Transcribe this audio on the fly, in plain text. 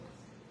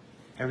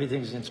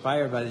Everything's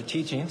inspired by the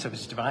teachings of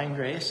His Divine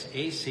Grace,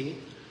 A.C.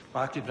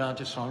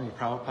 Bhaktivedanta Swami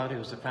Prabhupada, who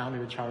was the founder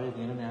and charter of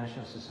the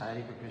International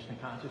Society for Krishna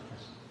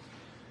Consciousness.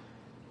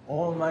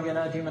 Om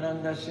Maganati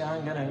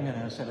Manandasya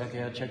Anganangana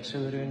Sarakya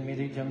Chaksurun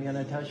Miditam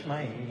Yana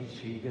Tashmai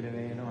Sri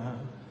Gurave Namaha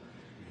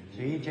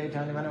Sri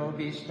Chaitanya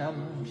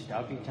Manobhishtam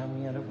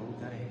Stapitam Yana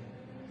Bhutare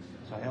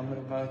Swayam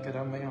Rupa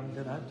Karamayam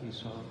Dadati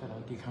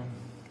Swaparatikam.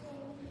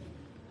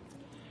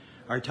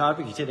 Our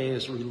topic today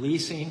is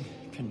releasing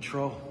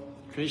control.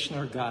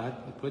 Krishna, or God,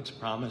 who puts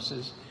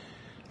promises,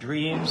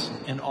 dreams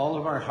in all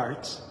of our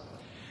hearts.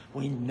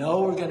 We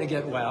know we're going to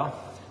get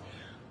well.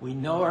 We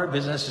know our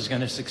business is going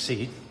to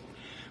succeed.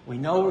 We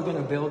know we're going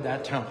to build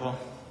that temple.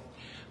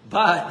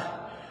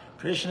 But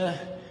Krishna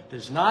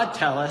does not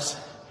tell us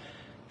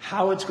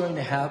how it's going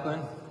to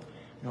happen,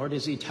 nor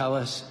does he tell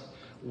us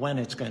when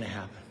it's going to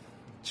happen.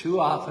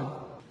 Too often,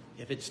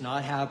 if it's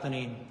not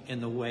happening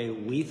in the way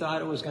we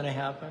thought it was going to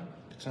happen,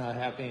 it's not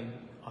happening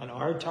on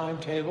our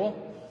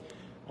timetable,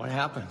 what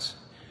happens?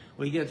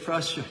 We get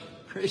frustrated.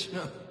 Krishna,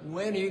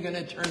 when are you going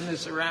to turn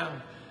this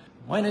around?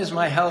 When is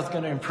my health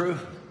going to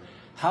improve?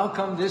 How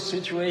come this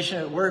situation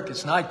at work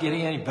is not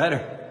getting any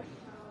better?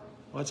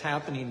 What's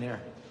happening there?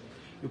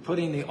 You're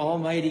putting the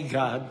Almighty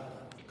God,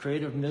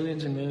 creator of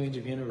millions and millions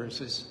of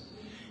universes,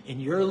 in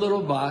your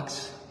little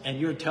box, and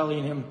you're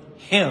telling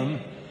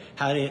him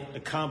how to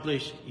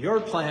accomplish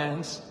your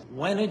plans,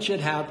 when it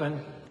should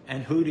happen,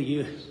 and who to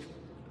use.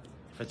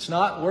 If it's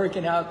not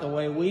working out the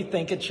way we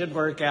think it should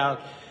work out,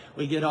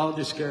 we get all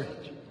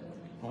discouraged.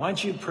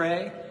 Once you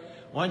pray,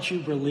 once you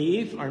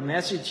believe, our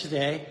message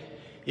today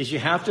is you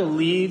have to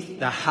leave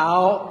the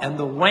how and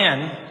the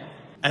when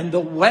and the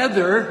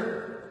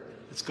whether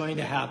it's going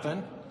to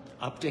happen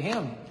up to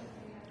him.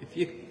 If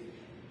you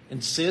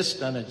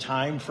insist on a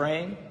time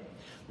frame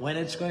when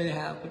it's going to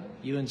happen,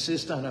 you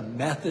insist on a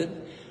method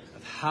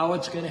of how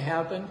it's going to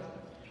happen,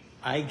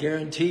 I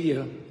guarantee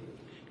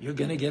you're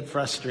going to get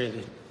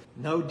frustrated.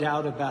 No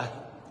doubt about it.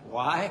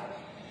 Why?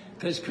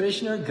 Because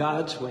Krishna,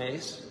 God's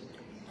ways,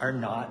 are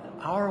not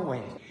our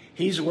ways.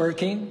 He's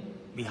working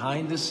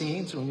behind the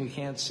scenes when we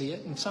can't see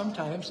it. And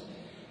sometimes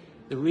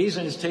the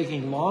reason it's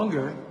taking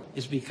longer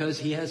is because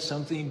he has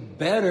something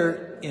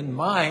better in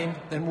mind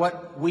than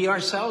what we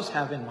ourselves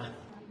have in mind.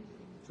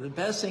 So the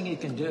best thing you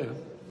can do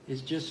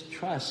is just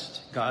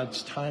trust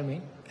God's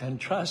timing and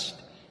trust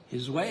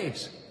his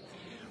ways.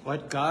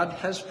 What God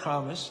has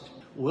promised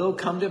will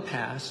come to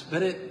pass,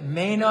 but it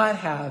may not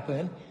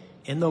happen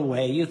in the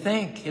way you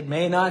think. It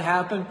may not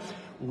happen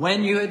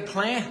when you had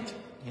planned.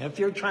 If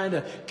you're trying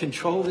to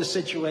control the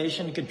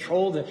situation,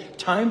 control the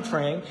time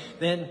frame,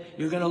 then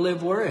you're going to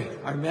live worried.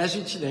 Our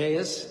message today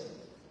is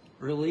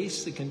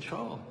release the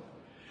control.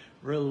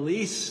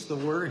 Release the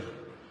worry.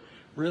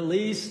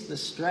 Release the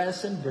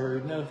stress and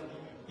burden of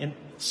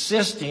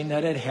insisting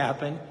that it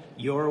happen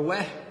your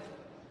way.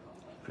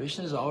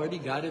 Krishna's already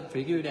got it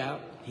figured out.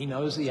 He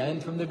knows the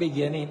end from the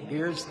beginning.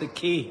 Here's the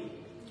key.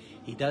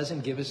 He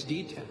doesn't give us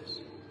details.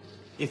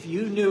 If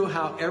you knew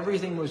how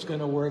everything was going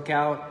to work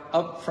out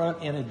up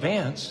front in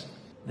advance,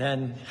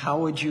 then how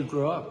would you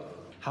grow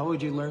up? How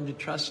would you learn to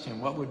trust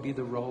him? What would be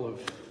the role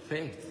of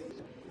faith?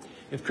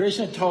 If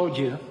Krishna told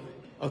you,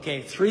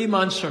 okay, 3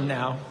 months from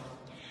now,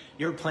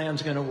 your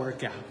plan's going to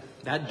work out.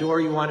 That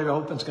door you wanted to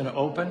open is going to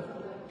open.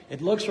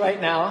 It looks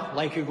right now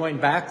like you're going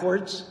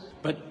backwards,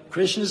 but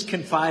Krishna's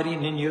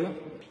confiding in you.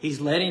 He's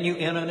letting you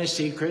in on a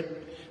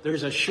secret.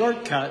 There's a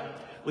shortcut,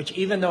 which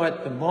even though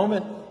at the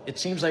moment it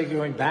seems like you're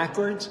going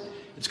backwards,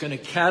 it's going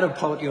to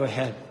catapult you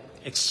ahead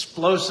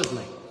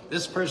explosively.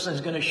 This person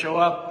is going to show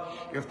up.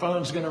 Your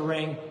phone's going to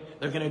ring.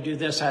 They're going to do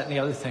this, that, and the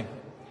other thing.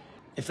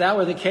 If that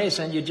were the case,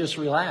 then you'd just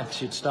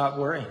relax. You'd stop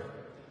worrying.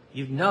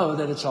 You'd know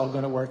that it's all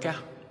going to work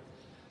out.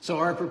 So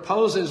our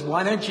proposal is,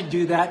 why don't you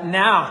do that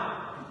now?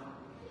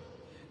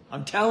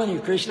 I'm telling you,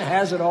 Krishna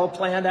has it all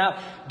planned out,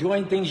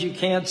 doing things you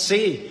can't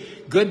see.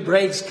 Good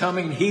breaks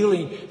coming,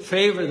 healing,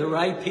 favor, the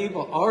right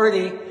people,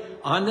 already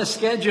on the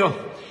schedule.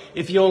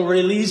 If you'll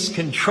release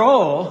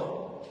control,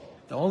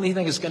 the only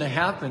thing that's going to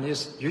happen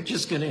is you're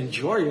just going to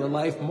enjoy your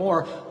life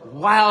more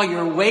while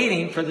you're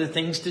waiting for the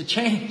things to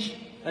change.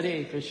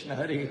 Hare Krishna,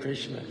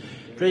 Krishna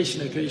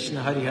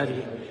Krishna, Hare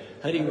Hare,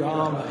 Hare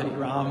Rama,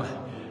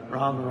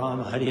 Rama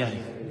Rama, Hare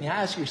Hare. And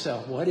ask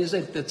yourself, what is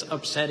it that's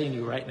upsetting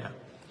you right now?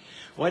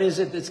 What is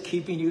it that's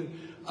keeping you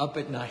up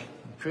at night?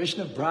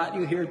 Krishna brought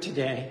you here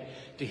today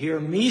to hear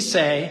me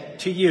say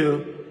to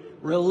you,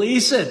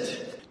 release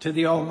it to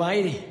the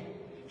Almighty.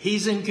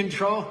 He's in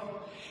control.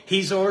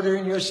 He's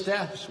ordering your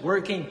steps,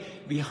 working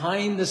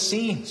behind the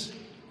scenes.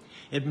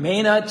 It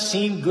may not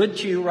seem good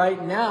to you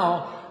right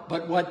now,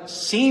 but what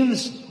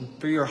seems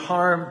for your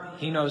harm,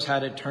 he knows how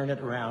to turn it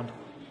around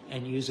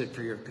and use it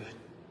for your good.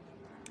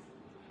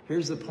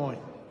 Here's the point.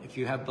 If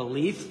you have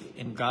belief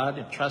in God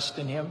and trust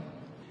in him,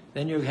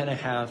 then you're going to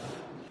have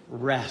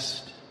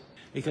rest.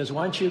 Because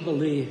once you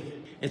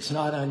believe, it's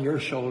not on your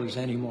shoulders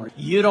anymore.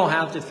 You don't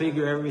have to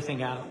figure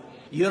everything out.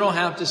 You don't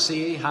have to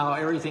see how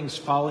everything's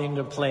falling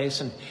into place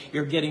and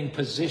you're getting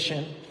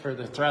positioned for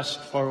the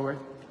thrust forward.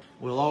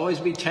 We'll always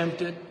be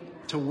tempted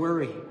to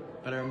worry.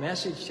 But our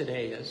message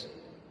today is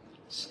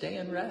stay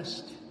in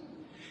rest.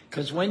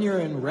 Because when you're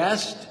in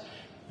rest,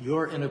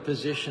 you're in a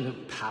position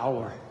of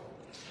power.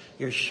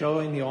 You're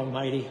showing the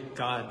Almighty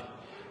God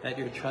that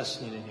you're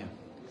trusting in Him.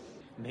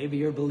 Maybe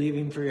you're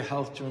believing for your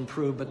health to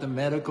improve, but the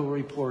medical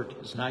report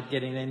is not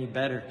getting any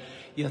better.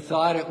 You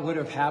thought it would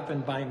have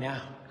happened by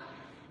now.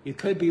 You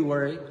could be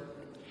worried.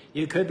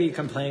 You could be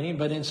complaining,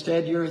 but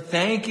instead you're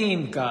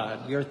thanking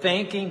God. You're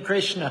thanking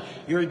Krishna.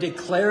 You're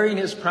declaring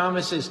His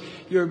promises.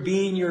 You're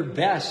being your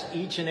best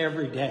each and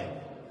every day.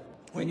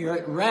 When you're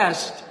at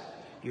rest,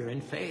 you're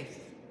in faith.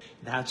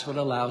 That's what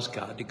allows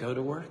God to go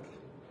to work.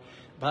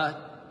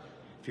 But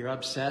if you're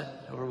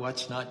upset over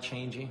what's not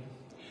changing,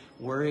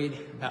 worried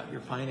about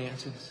your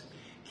finances,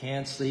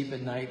 can't sleep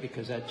at night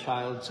because that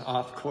child's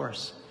off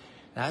course,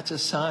 that's a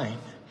sign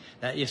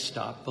that you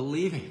stop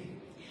believing.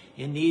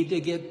 You need to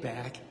get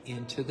back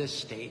into the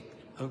state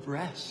of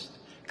rest.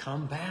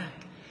 Come back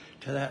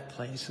to that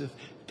place of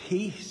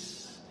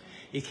peace.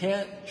 You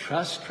can't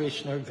trust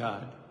Krishna or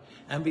God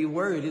and be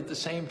worried at the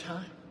same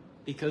time.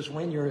 Because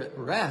when you're at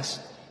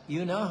rest,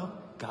 you know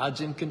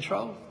God's in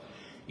control.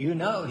 You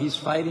know He's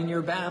fighting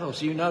your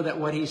battles. You know that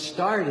what He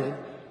started,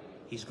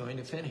 He's going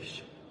to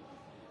finish.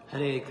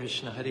 Hare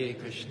Krishna, Hare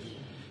Krishna,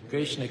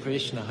 Krishna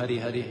Krishna, Hare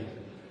Hare,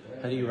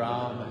 Hare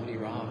Rama,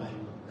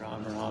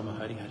 Rama Rama,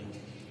 Hare Hare.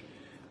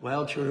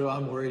 Well, true,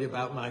 I'm worried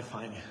about my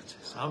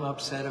finances. I'm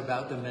upset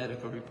about the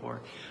medical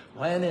report.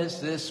 When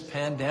is this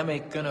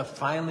pandemic going to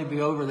finally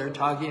be over? They're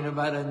talking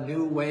about a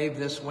new wave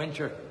this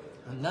winter.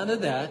 And none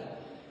of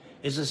that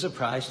is a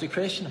surprise to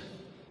Krishna.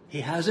 He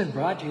hasn't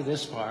brought you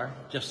this far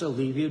just to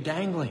leave you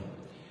dangling.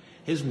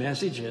 His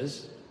message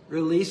is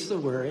release the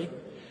worry,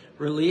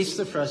 release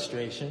the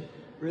frustration,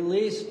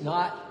 release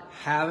not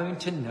having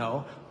to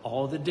know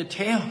all the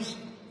details.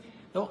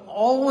 There'll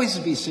always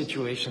be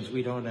situations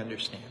we don't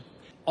understand.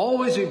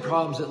 Always be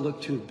problems that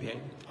look too big,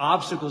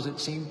 obstacles that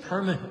seem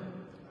permanent.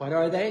 What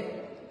are they?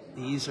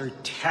 These are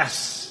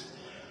tests.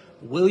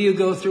 Will you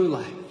go through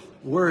life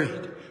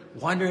worried,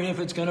 wondering if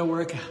it's going to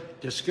work out,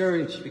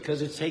 discouraged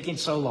because it's taking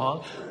so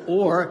long,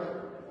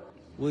 or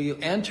will you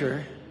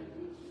enter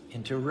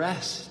into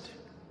rest,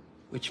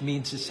 which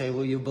means to say,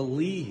 will you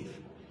believe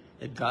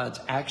that God's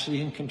actually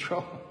in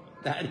control,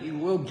 that He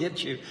will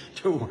get you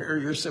to where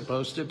you're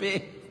supposed to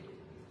be?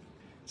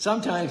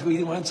 Sometimes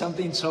we want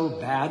something so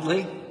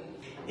badly,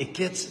 it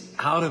gets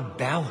out of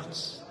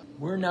balance.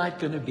 We're not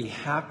going to be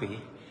happy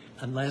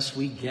unless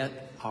we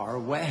get our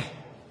way.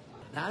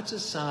 That's a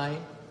sign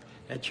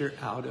that you're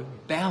out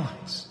of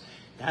balance.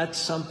 That's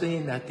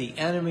something that the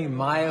enemy,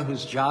 Maya,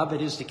 whose job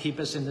it is to keep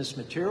us in this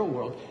material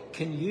world,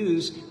 can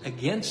use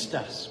against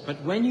us.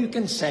 But when you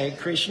can say,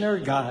 Krishna or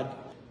God,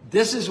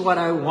 this is what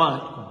I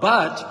want,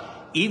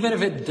 but even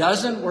if it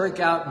doesn't work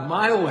out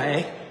my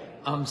way,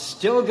 I'm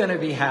still going to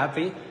be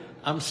happy.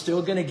 I'm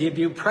still going to give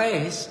you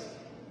praise.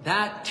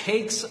 That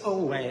takes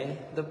away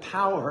the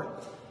power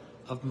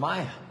of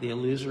Maya, the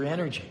illusory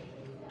energy.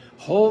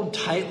 Hold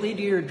tightly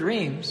to your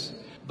dreams,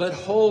 but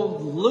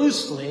hold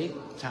loosely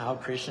to how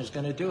Krishna is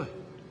going to do it.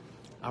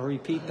 I'll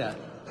repeat that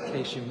in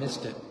case you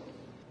missed it.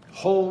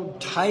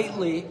 Hold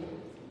tightly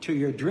to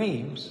your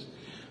dreams,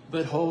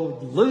 but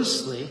hold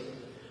loosely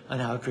on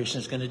how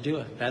Krishna is going to do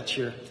it. That's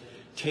your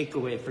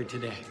takeaway for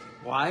today.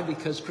 Why?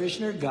 Because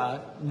Krishna,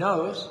 God,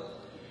 knows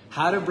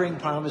how to bring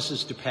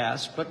promises to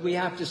pass, but we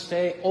have to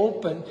stay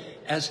open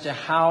as to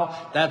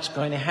how that's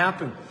going to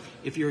happen.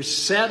 If you're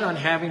set on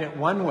having it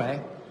one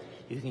way,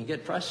 you can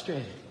get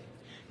frustrated.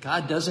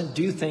 God doesn't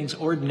do things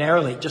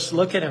ordinarily. Just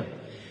look at Him.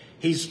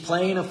 He's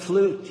playing a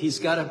flute. He's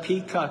got a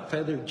peacock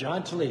feather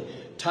jauntily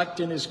tucked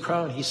in his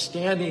crown. He's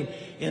standing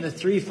in a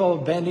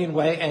threefold bending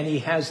way, and he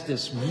has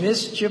this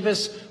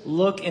mischievous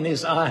look in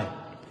his eye.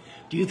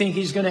 Do you think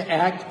He's going to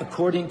act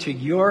according to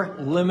your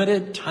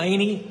limited,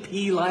 tiny,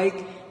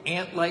 pea-like,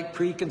 ant-like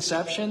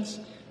preconceptions?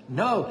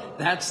 No,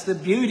 that's the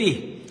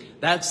beauty.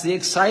 That's the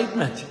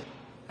excitement.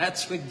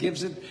 That's what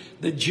gives it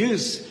the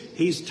juice.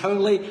 He's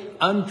totally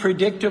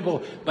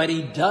unpredictable, but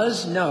He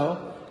does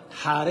know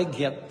how to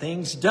get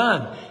things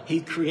done. He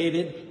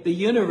created the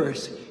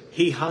universe.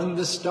 He hung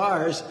the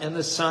stars and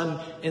the sun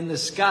in the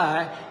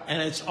sky,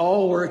 and it's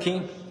all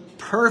working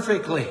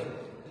perfectly.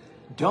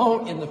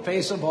 Don't, in the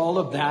face of all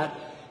of that,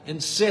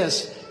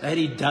 insist that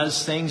He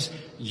does things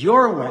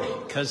your way,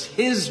 because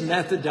His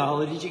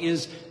methodology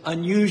is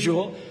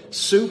unusual,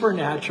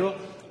 supernatural,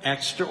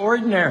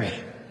 extraordinary.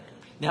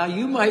 Now,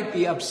 you might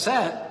be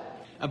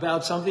upset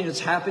about something that's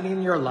happening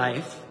in your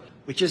life,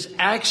 which is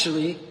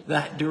actually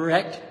the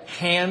direct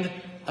hand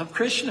of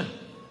Krishna.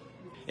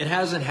 It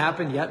hasn't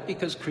happened yet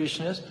because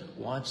Krishna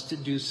wants to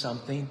do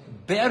something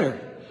better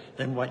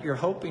than what you're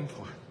hoping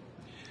for.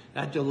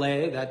 That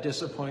delay, that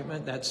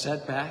disappointment, that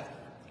setback,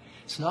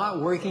 it's not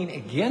working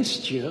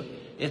against you,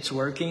 it's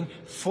working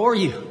for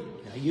you.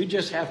 Now, you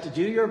just have to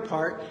do your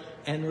part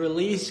and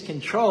release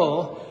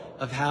control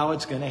of how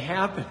it's going to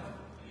happen.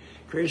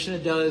 Krishna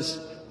does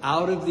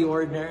out of the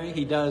ordinary.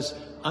 He does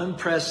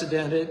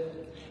unprecedented.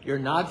 You're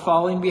not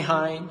falling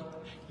behind.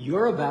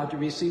 You're about to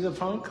receive a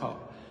phone call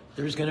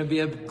There's going to be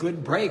a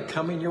good break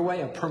coming your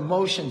way, a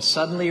promotion.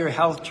 Suddenly your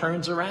health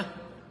turns around.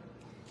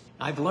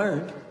 I've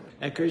learned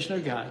that Krishna,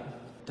 God,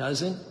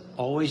 doesn't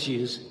always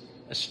use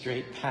a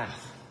straight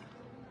path.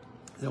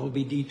 There will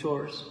be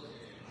detours,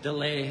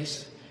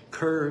 delays,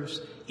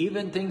 curves,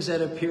 even things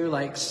that appear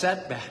like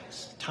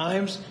setbacks.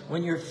 Times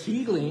when you're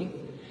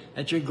feeling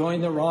that you're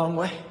going the wrong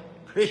way.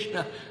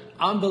 Krishna,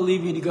 I'm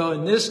believing to go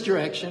in this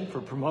direction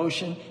for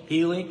promotion,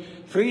 healing,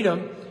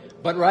 freedom.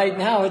 But right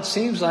now it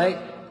seems like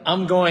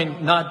I'm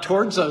going not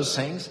towards those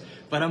things,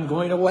 but I'm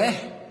going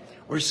away.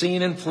 We're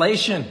seeing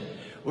inflation.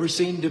 We're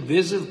seeing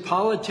divisive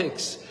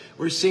politics.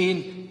 We're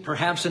seeing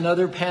perhaps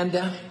another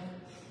pandemic.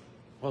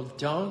 Well,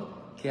 don't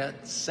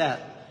get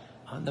set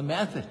on the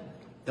method.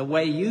 The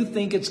way you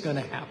think it's going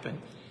to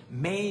happen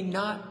may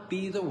not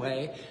be the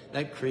way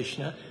that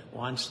Krishna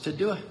wants to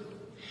do it.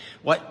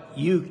 What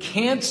you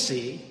can't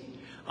see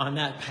on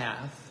that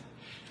path,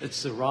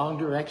 it's the wrong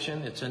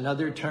direction, it's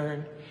another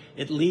turn.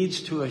 It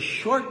leads to a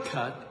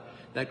shortcut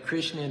that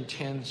Krishna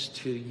intends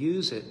to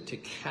use it to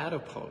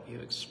catapult you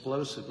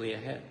explosively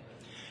ahead,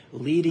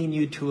 leading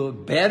you to a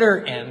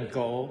better end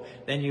goal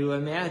than you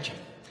imagine.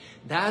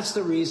 That's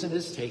the reason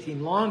it's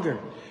taking longer,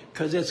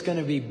 because it's going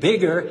to be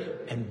bigger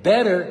and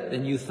better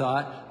than you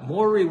thought,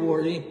 more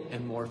rewarding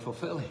and more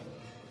fulfilling.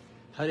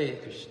 Hare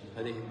Krishna,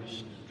 Hare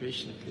Krishna,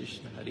 Krishna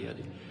Krishna, Hare Hare,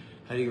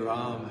 Hare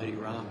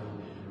Ram,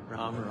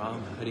 Ram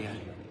Ram, Hare Hare.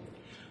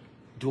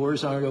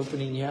 Doors aren't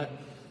opening yet.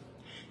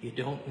 You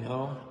don't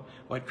know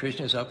what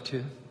Krishna's up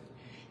to.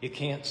 You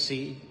can't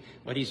see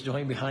what he's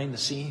doing behind the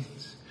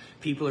scenes.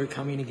 People are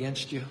coming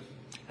against you.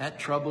 That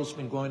trouble's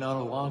been going on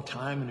a long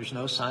time, and there's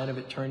no sign of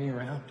it turning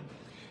around.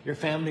 Your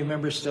family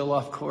member's still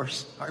off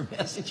course. Our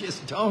message is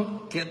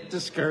don't get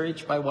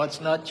discouraged by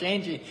what's not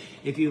changing.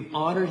 If you've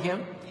honored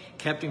him,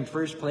 kept him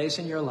first place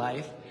in your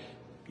life,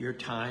 your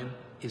time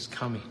is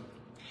coming.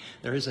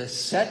 There is a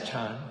set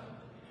time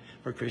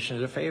for Krishna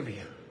to favor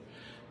you.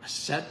 A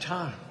set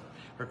time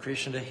for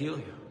Krishna to heal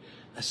you.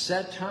 A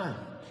set time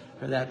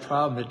for that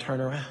problem to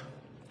turn around.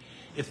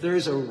 If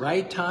there's a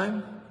right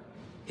time,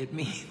 it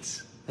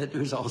means that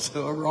there's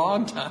also a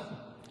wrong time.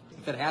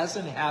 If it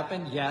hasn't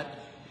happened yet,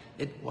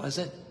 it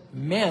wasn't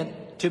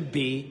meant to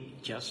be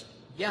just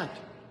yet.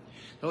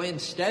 So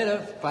instead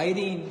of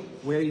fighting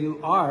where you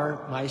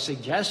are, my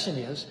suggestion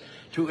is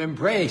to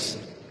embrace,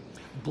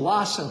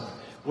 blossom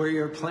where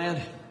you're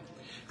planted.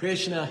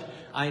 Krishna,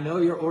 I know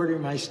you're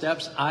ordering my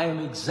steps. I am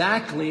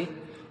exactly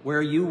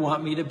where you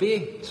want me to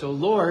be. So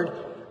Lord,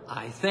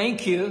 I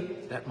thank you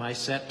that my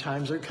set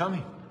times are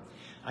coming.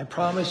 I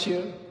promise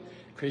you,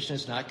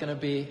 Krishna's not going to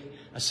be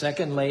a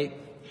second late.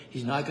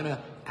 He's not going to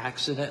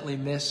accidentally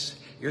miss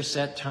your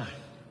set time.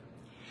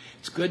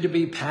 It's good to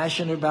be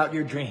passionate about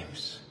your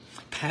dreams,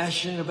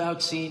 passionate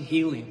about seeing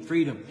healing,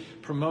 freedom,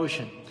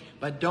 promotion.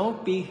 But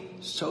don't be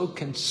so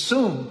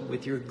consumed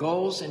with your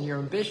goals and your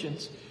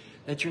ambitions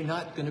that you're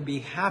not going to be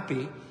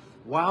happy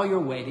while you're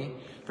waiting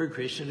for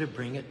Krishna to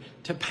bring it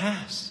to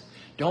pass.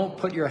 Don't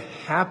put your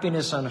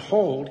happiness on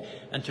hold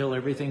until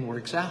everything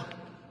works out.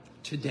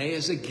 Today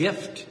is a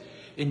gift.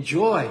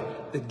 Enjoy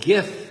the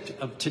gift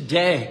of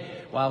today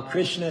while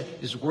Krishna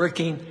is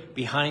working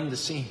behind the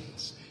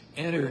scenes.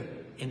 Enter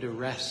into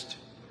rest.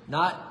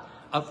 Not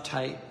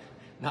uptight,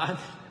 not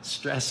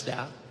stressed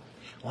out.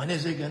 When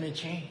is it going to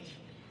change?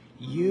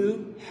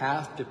 You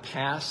have to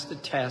pass the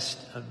test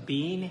of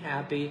being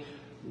happy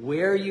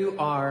where you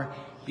are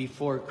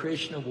before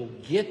Krishna will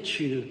get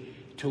you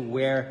to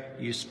where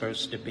you're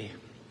supposed to be.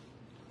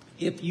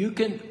 If you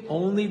can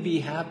only be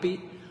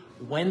happy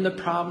when the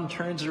problem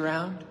turns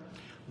around,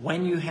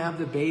 when you have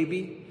the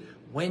baby,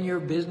 when your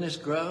business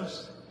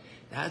grows,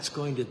 that's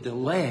going to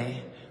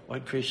delay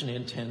what Krishna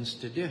intends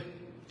to do.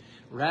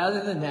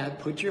 Rather than that,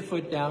 put your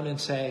foot down and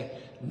say,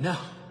 no,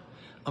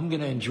 I'm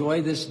going to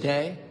enjoy this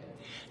day.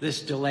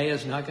 This delay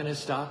is not going to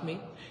stop me.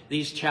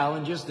 These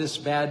challenges, this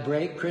bad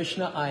break,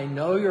 Krishna, I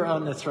know you're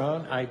on the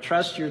throne. I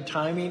trust your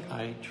timing.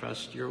 I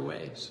trust your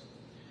ways.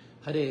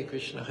 Hare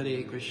Krishna,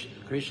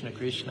 Krishna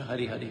Krishna,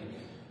 Hare Hare.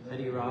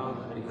 Hare Ram,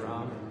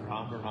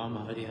 Rama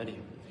Rama, Hare Hare.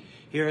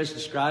 Here as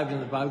described in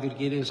the Bhagavad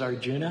Gita is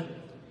Arjuna.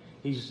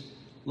 He's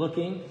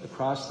looking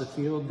across the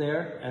field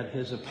there at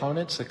his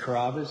opponents, the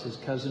Kauravas, his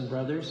cousin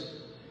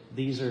brothers.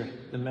 These are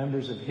the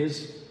members of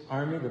his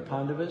army, the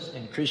Pandavas,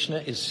 and Krishna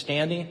is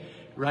standing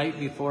right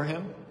before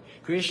him.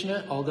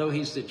 Krishna, although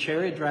he's the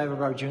chariot driver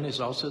of Arjuna, is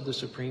also the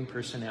Supreme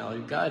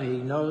Personality of God. He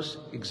knows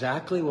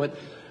exactly what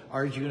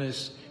Arjuna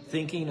is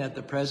thinking at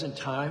the present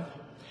time.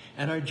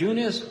 And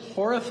Arjuna is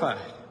horrified.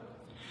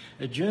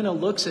 Arjuna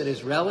looks at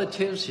his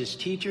relatives, his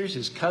teachers,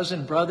 his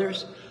cousin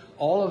brothers,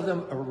 all of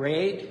them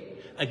arrayed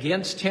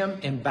against him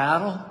in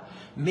battle.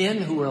 Men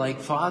who were like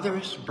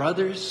fathers,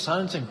 brothers,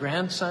 sons and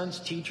grandsons,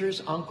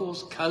 teachers,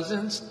 uncles,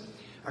 cousins.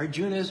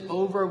 Arjuna is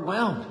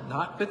overwhelmed,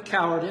 not with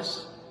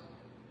cowardice,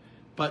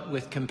 but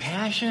with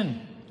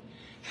compassion.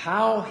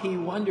 How, he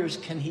wonders,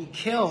 can he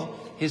kill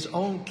his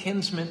own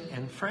kinsmen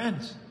and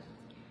friends?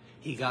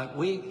 He got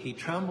weak, he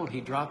trembled,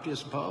 he dropped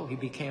his bow, he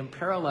became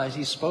paralyzed.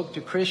 He spoke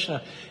to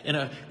Krishna in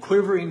a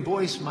quivering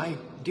voice, my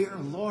dear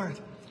Lord,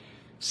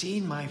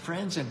 seeing my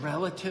friends and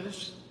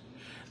relatives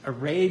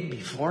arrayed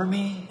before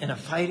me in a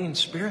fighting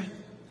spirit.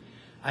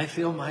 I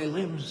feel my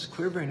limbs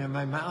quivering and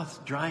my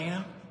mouth drying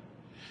out.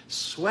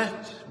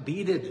 Sweat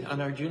beaded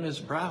on Arjuna's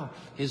brow.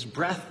 His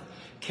breath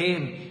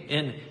came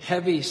in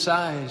heavy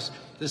sighs.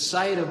 The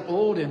sight of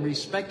old and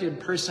respected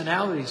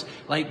personalities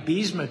like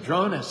Bhisma,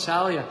 Drona,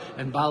 Salya,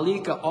 and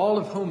Balika, all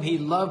of whom he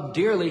loved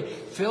dearly,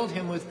 filled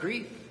him with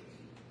grief.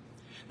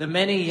 The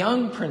many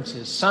young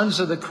princes, sons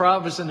of the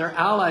Kauravas and their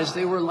allies,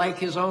 they were like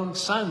his own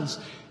sons.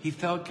 He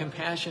felt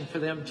compassion for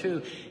them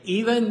too.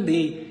 Even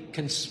the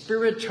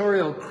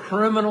conspiratorial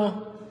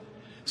criminal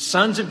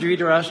sons of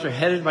Dhritarashtra,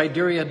 headed by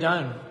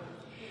Duryodhana,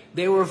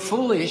 they were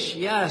foolish,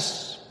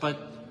 yes, but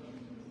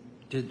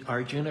did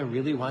Arjuna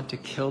really want to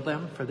kill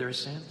them for their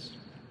sins?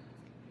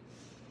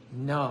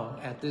 No.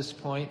 At this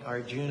point,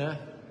 Arjuna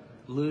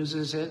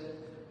loses it.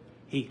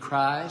 He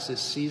cries, a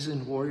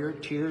seasoned warrior,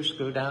 tears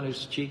go down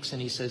his cheeks,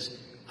 and he says,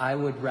 I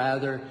would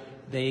rather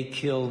they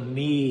kill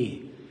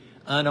me,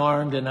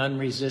 unarmed and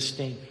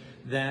unresisting,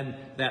 than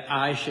that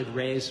I should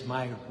raise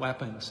my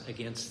weapons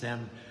against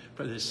them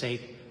for the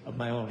sake of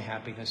my own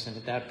happiness. And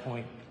at that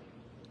point,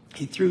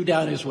 he threw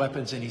down his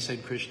weapons and he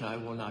said, Krishna, I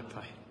will not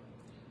fight.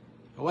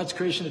 What's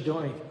Krishna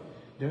doing?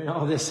 Doing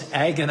all this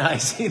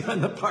agonizing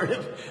on the part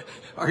of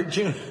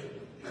Arjuna.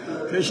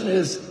 Krishna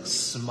is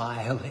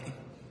smiling.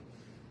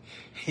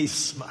 He's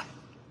smiling.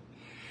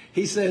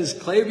 He says,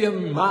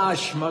 Klavyam ma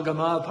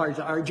shmagama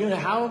parta. Arjuna,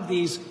 how have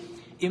these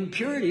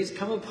impurities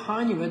come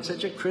upon you at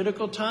such a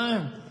critical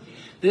time?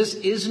 This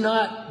is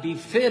not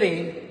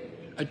befitting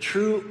a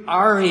true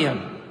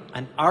Aryan.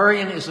 An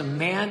Aryan is a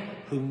man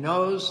who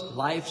knows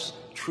life's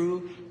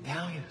true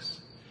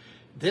values.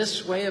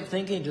 This way of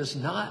thinking does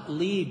not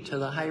lead to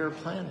the higher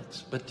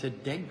planets, but to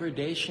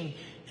degradation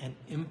and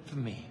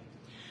infamy.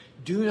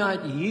 Do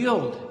not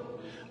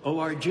yield, O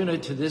Arjuna,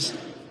 to this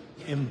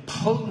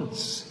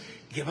impotence.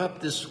 Give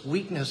up this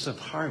weakness of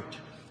heart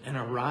and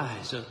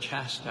arise, O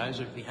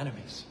chastiser of the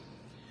enemies.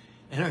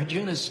 And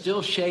Arjuna is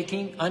still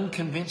shaking,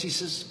 unconvinced. He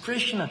says,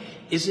 Krishna,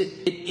 it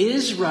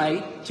is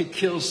right to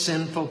kill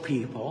sinful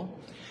people.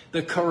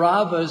 The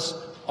Kauravas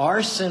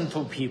are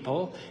sinful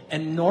people,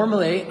 and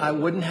normally I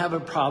wouldn't have a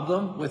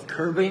problem with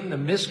curbing the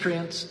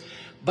miscreants.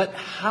 But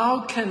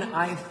how can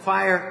I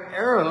fire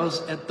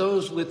arrows at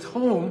those with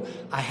whom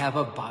I have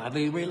a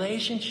bodily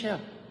relationship?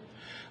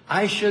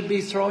 I should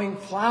be throwing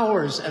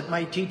flowers at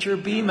my teacher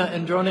Bhima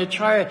and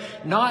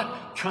Dronacharya,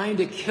 not trying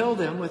to kill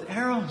them with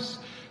arrows.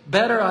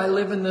 Better I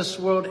live in this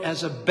world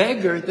as a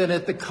beggar than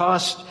at the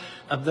cost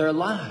of their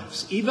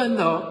lives. Even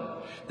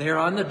though they are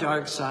on the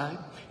dark side,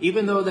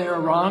 even though they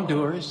are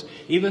wrongdoers,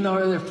 even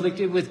though they're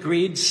afflicted with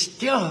greed,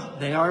 still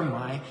they are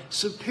my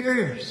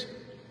superiors.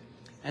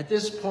 At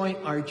this point,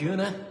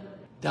 Arjuna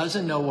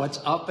doesn't know what's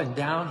up and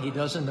down. He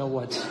doesn't know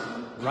what's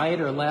right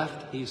or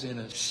left. He's in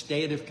a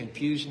state of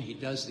confusion. He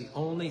does the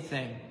only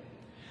thing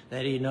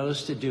that he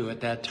knows to do at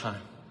that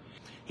time.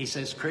 He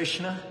says,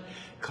 Krishna,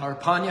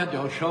 Karpanya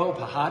dosho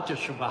pahata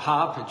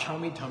shubhaha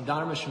pachami tam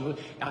dharma shamu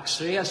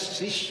aksriya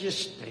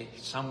sishyiste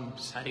sam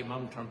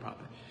sarimam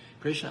trampapa.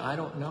 Krishna, I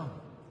don't know.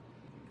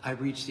 I've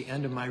reached the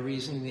end of my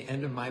reasoning, the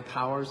end of my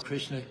powers.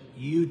 Krishna,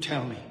 you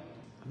tell me.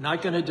 I'm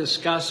not going to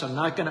discuss. I'm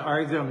not going to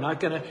argue. I'm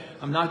not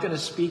going to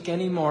speak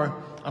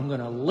anymore. I'm going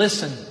to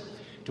listen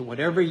to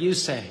whatever you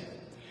say,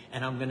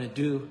 and I'm going to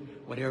do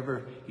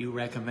whatever you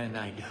recommend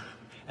I do.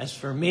 As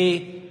for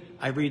me,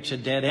 I reach a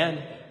dead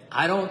end.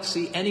 I don't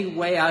see any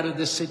way out of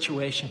this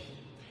situation.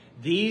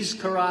 These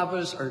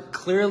Kauravas are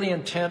clearly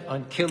intent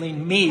on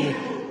killing me,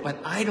 but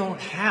I don't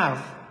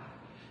have,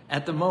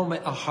 at the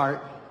moment, a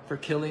heart for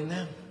killing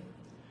them.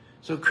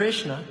 So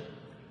Krishna,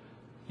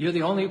 you're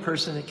the only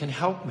person that can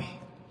help me.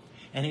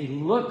 And he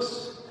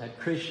looks at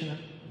Krishna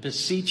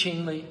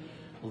beseechingly,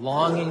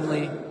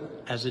 longingly,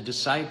 as a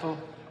disciple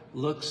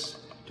looks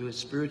to his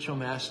spiritual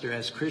master,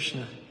 as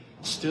Krishna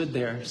stood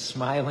there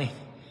smiling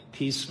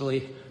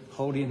peacefully,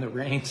 holding the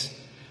reins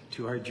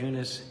to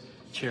Arjuna's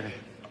chariot.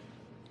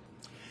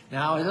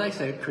 Now, as I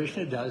said,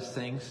 Krishna does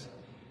things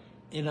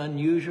in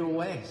unusual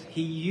ways.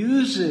 He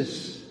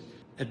uses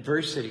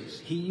adversities.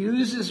 He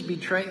uses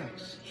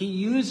betrayals. He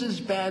uses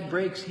bad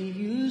breaks. He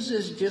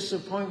uses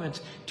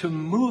disappointments to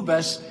move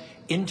us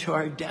into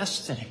our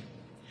destiny.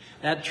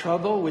 That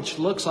trouble, which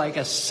looks like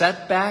a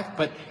setback,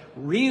 but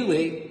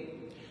really,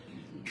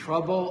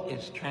 trouble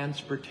is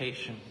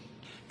transportation.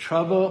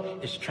 Trouble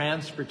is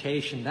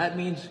transportation. That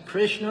means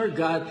Krishna, or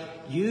God,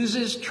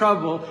 uses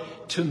trouble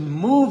to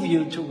move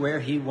you to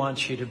where he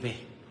wants you to be.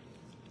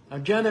 Now,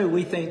 generally,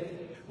 we think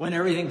when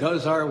everything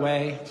goes our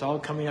way, it's all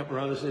coming up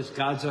roses,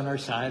 God's on our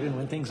side, and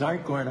when things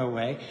aren't going our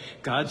way,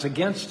 God's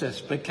against us.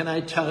 But can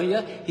I tell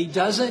you, he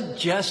doesn't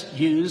just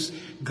use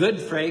good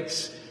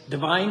freights,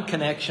 divine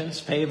connections,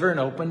 favor, and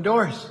open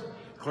doors.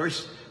 Of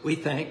course, we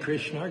thank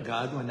Krishna, our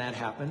God, when that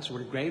happens.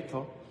 We're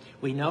grateful.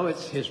 We know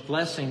it's his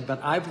blessing,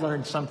 but I've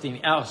learned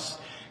something else.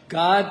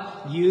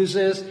 God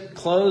uses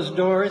closed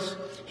doors.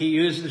 He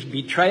uses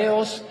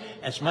betrayals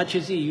as much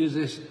as he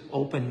uses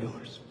open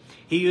doors.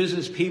 He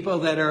uses people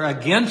that are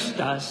against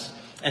us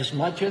as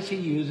much as he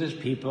uses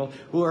people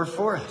who are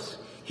for us.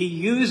 He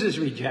uses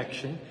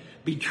rejection,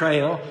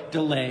 betrayal,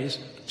 delays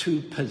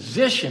to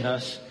position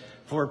us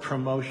for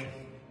promotion.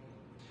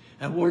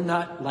 And we're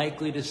not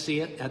likely to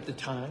see it at the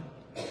time.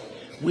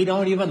 We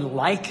don't even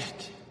like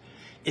it.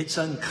 It's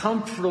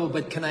uncomfortable,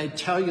 but can I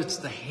tell you, it's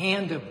the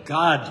hand of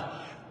God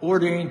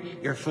ordering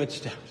your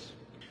footsteps.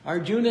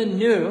 Arjuna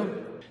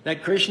knew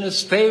that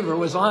Krishna's favor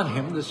was on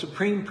him. The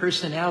Supreme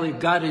Personality of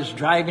God is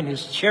driving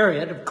his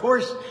chariot. Of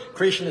course,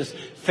 Krishna's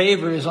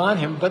favor is on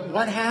him, but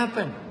what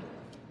happened?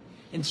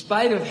 In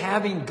spite of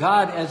having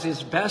God as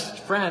his best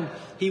friend,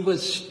 he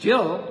was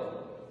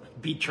still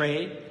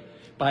betrayed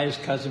by his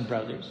cousin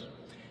brothers,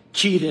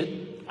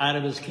 cheated out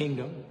of his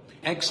kingdom,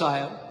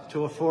 exiled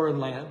to a foreign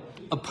land,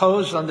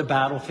 opposed on the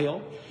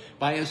battlefield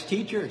by his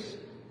teachers.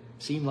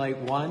 Seemed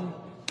like one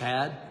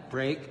bad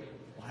break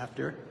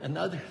after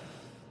another.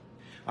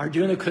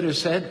 Arjuna could have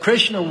said,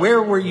 Krishna,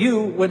 where were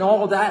you when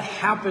all that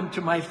happened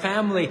to my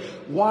family?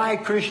 Why,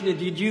 Krishna,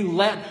 did you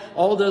let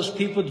all those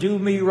people do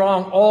me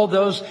wrong? All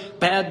those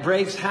bad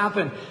breaks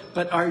happen.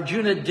 But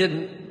Arjuna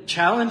didn't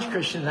challenge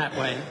Krishna that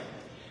way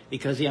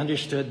because he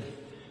understood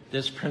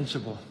this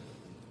principle.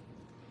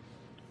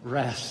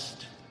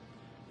 Rest.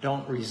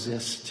 Don't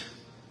resist.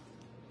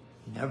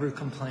 Never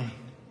complain.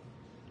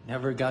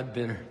 Never got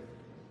bitter.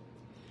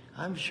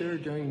 I'm sure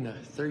during the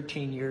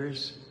 13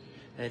 years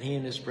that he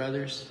and his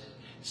brothers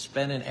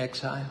spent in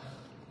exile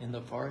in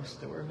the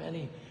forest, there were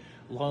many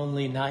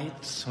lonely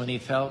nights when he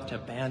felt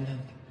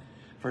abandoned,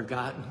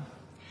 forgotten.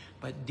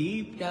 But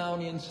deep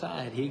down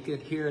inside, he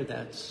could hear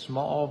that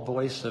small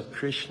voice of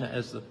Krishna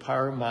as the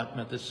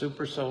Paramatma, the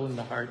super soul in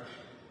the heart,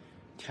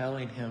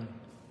 telling him,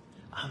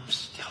 I'm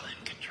still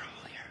in control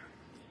here.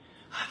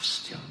 I've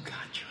still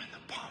got you in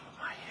the palm of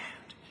my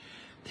hand.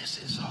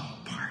 This is all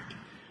part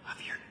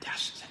of your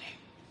destiny.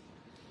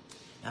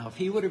 Now, if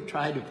he would have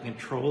tried to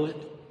control it,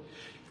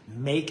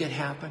 make it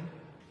happen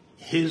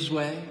his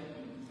way,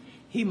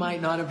 he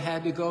might not have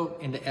had to go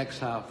into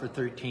exile for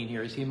 13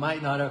 years. He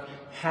might not have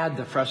had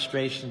the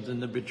frustrations and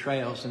the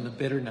betrayals and the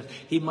bitterness.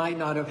 He might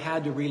not have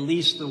had to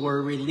release the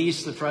word,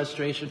 release the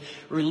frustration,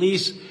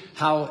 release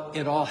how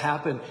it all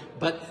happened.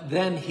 But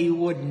then he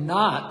would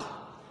not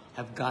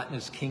have gotten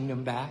his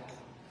kingdom back.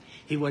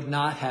 He would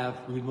not have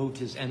removed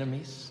his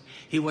enemies.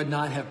 He would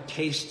not have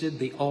tasted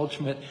the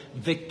ultimate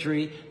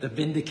victory, the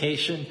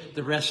vindication,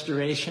 the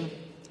restoration.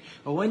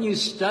 But when you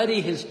study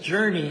his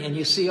journey and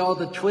you see all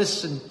the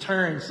twists and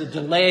turns, the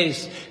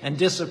delays and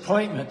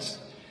disappointments,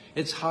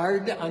 it's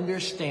hard to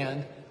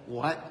understand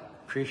what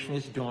Krishna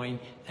is doing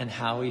and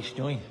how he's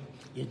doing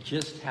it. You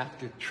just have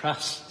to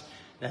trust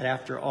that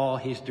after all,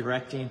 he's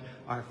directing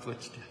our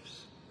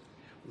footsteps.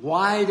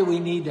 Why do we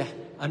need to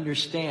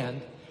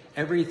understand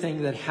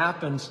everything that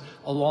happens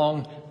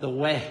along the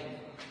way?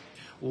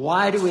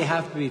 Why do we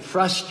have to be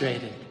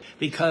frustrated?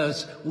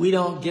 Because we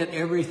don't get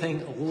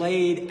everything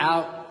laid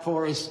out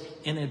for us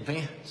in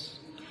advance.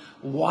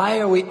 Why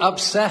are we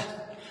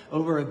upset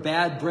over a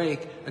bad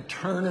break, a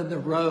turn in the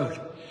road,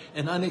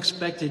 an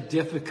unexpected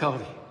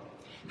difficulty?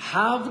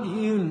 How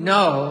do you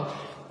know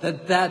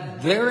that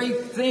that very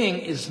thing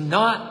is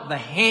not the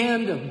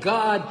hand of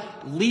God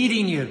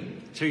leading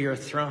you to your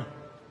throne?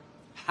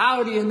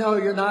 How do you know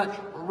you're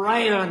not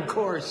right on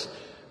course,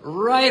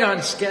 right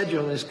on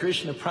schedule as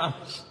Krishna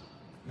promised?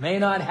 May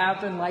not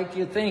happen like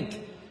you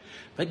think.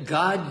 But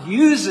God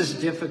uses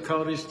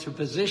difficulties to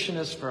position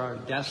us for our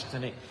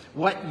destiny.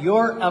 What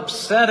you're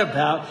upset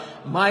about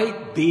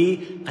might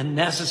be a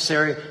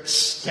necessary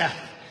step.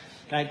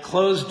 That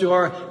closed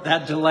door,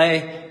 that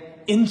delay,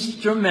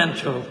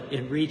 instrumental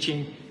in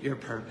reaching your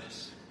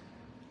purpose.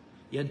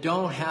 You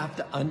don't have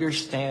to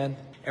understand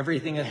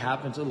everything that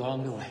happens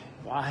along the way.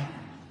 Why?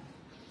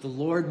 The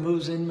Lord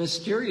moves in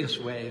mysterious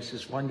ways,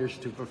 his wonders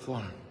to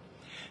perform.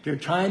 If you're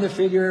trying to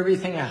figure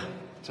everything out,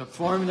 it's a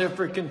formula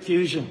for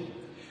confusion.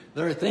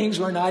 There are things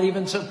we're not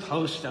even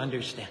supposed to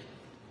understand.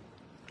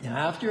 Now,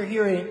 after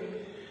hearing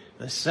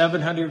the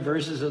 700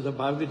 verses of the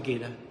Bhagavad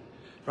Gita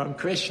from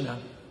Krishna,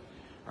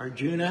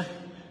 Arjuna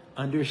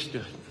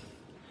understood.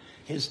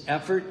 His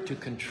effort to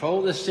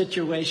control the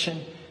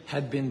situation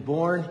had been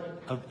born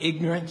of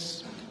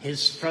ignorance.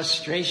 His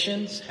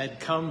frustrations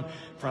had come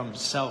from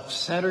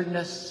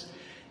self-centeredness.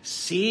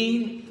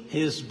 Seeing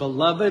his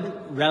beloved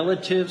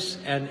relatives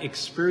and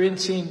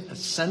experiencing a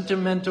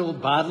sentimental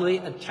bodily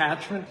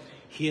attachment,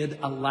 he had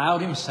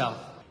allowed himself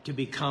to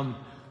become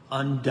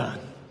undone,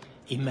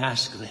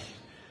 emasculated.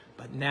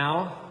 But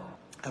now,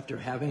 after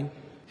having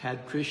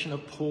had Krishna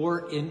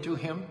pour into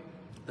him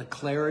the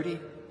clarity,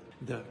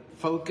 the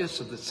focus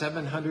of the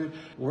 700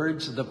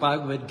 words of the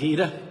Bhagavad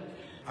Gita,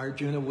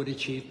 Arjuna would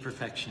achieve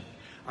perfection.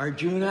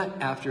 Arjuna,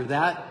 after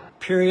that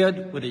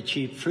period, would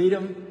achieve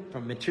freedom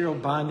from material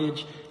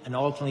bondage and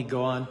ultimately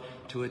go on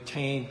to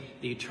attain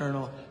the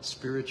eternal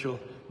spiritual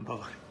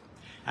abode.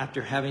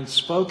 After having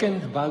spoken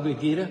the Bhagavad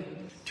Gita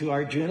to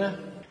Arjuna,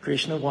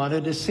 Krishna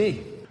wanted to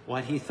see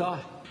what he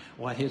thought,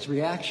 what his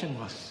reaction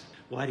was,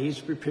 what he's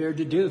prepared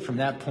to do from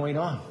that point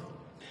on.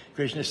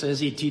 Krishna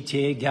says,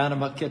 Itite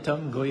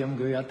jnanamakyatam goyam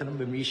goyatanam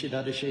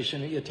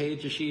bhimishidadasheshana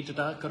yate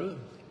jashitata karu.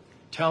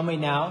 Tell me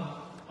now,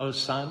 O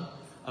son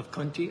of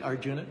Kunti,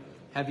 Arjuna,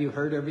 have you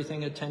heard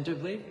everything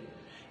attentively?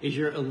 Is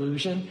your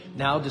illusion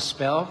now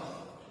dispelled?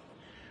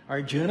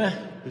 Arjuna,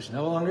 who's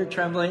no longer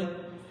trembling,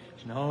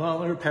 he's no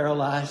longer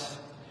paralyzed,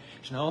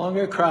 he's no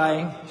longer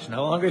crying, he's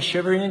no longer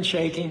shivering and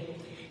shaking.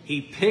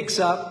 He picks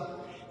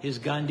up his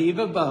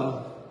Gandiva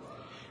bow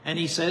and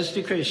he says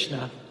to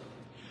Krishna,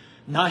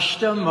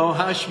 Nashta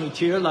moha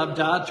shmitir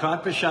labda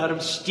tvatprashadam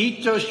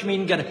stito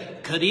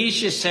shmingana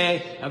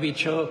karishase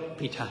avicho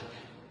pita.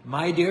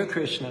 My dear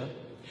Krishna,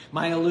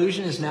 my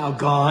illusion is now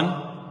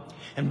gone,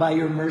 and by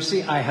your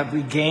mercy I have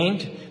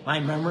regained my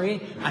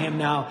memory. I am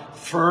now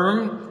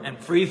firm and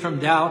free from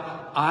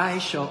doubt. I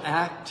shall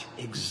act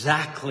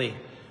exactly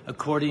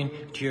according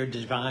to your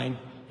divine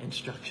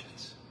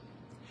instructions.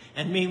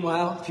 And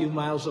meanwhile, a few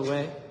miles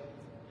away,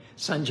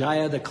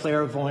 Sanjaya the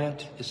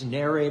clairvoyant is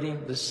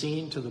narrating the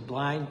scene to the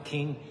blind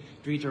king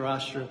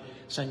Dhritarashtra.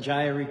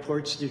 Sanjaya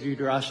reports to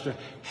Dhritarashtra,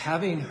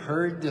 having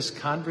heard this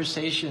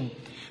conversation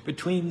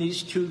between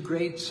these two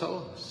great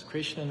souls,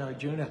 Krishna and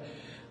Arjuna,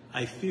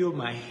 I feel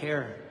my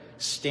hair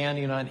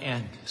standing on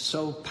end.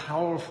 So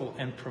powerful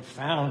and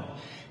profound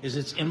is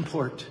its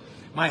import.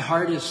 My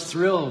heart is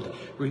thrilled,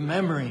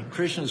 remembering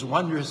Krishna's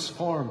wondrous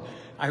form.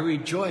 I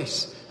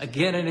rejoice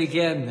again and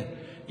again.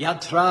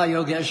 Yatra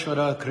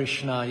Yogeshwara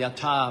Krishna,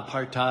 Yata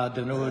Partha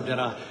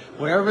Dhanodara.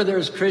 Wherever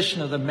there's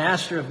Krishna, the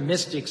master of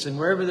mystics, and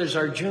wherever there's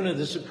Arjuna,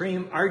 the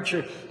supreme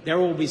archer, there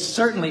will be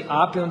certainly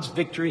opulence,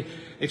 victory,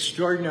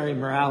 extraordinary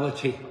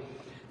morality.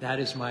 That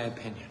is my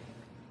opinion.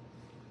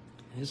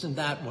 Isn't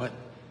that what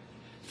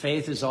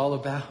faith is all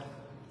about?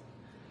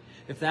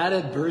 If that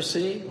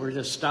adversity were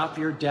to stop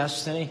your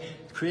destiny,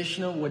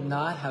 Krishna would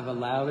not have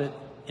allowed it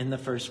in the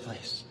first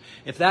place.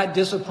 If that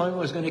disappointment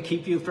was going to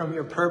keep you from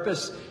your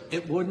purpose,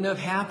 it wouldn't have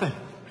happened.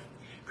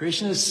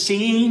 Krishna's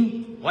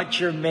seen what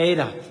you're made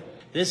of.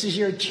 This is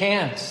your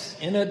chance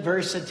in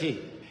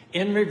adversity.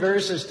 In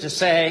reverse is to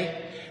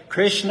say,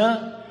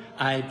 Krishna,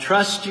 I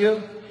trust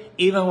you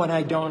even when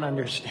I don't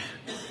understand.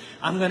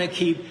 I'm going to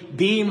keep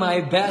being my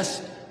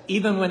best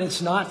even when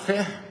it's not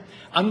fair.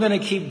 I'm going to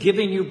keep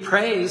giving you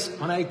praise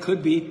when I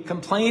could be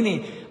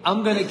complaining.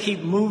 I'm going to keep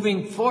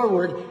moving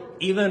forward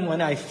even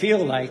when I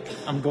feel like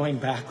I'm going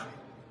backward.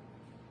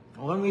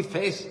 When we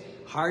face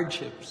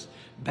hardships,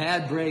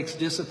 bad breaks,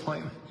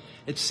 disappointment,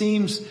 it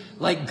seems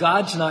like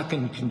God's not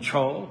in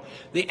control.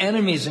 The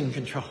enemy's in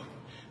control.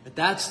 But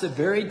that's the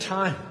very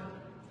time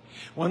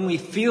when we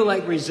feel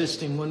like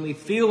resisting, when we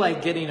feel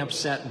like getting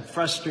upset and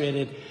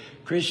frustrated,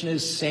 Krishna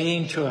is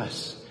saying to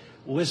us,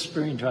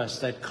 whispering to us,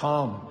 that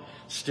calm,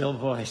 still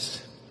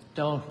voice,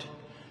 don't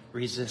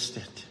resist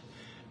it.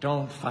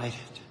 Don't fight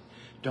it.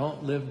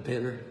 Don't live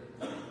bitter.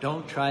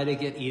 Don't try to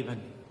get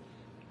even.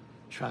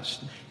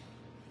 Trust me.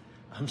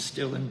 I'm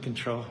still in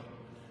control.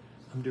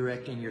 I'm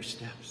directing your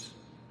steps.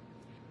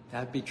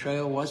 That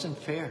betrayal wasn't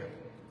fair.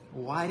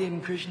 Why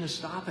didn't Krishna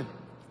stop it?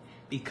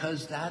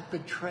 Because that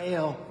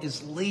betrayal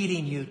is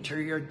leading you to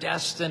your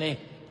destiny.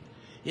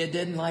 You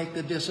didn't like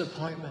the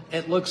disappointment.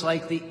 It looks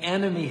like the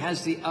enemy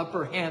has the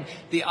upper hand.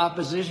 The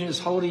opposition is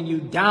holding you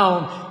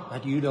down,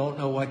 but you don't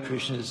know what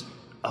Krishna is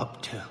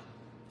up to.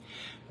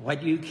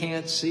 What you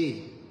can't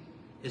see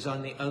is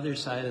on the other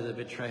side of the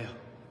betrayal,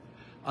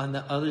 on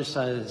the other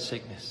side of the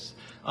sickness,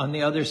 on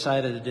the other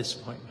side of the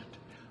disappointment.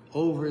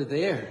 Over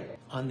there,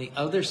 on the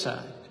other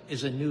side,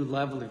 is a new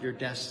level of your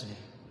destiny.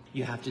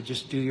 You have to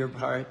just do your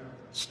part,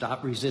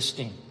 stop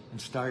resisting, and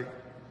start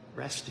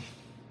resting.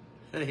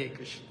 Hare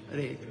Krishna,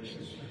 Hare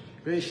Krishna,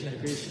 Krishna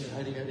Krishna,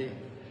 Hare Hare,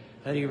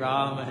 Hare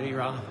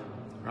Rama,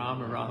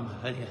 Rama Rama,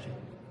 Hare Hare.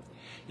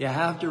 You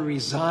have to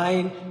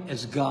resign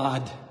as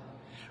God.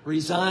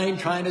 Resign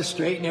trying to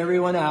straighten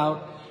everyone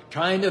out,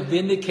 trying to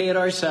vindicate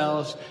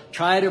ourselves,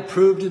 try to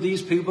prove to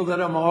these people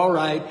that I'm all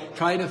right,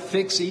 try to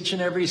fix each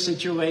and every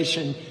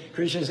situation.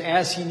 Krishna is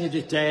asking you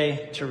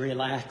today to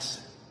relax,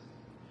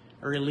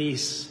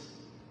 release,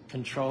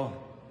 control.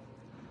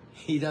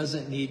 He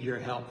doesn't need your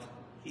help.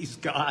 He's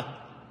God.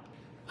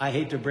 I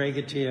hate to break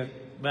it to you,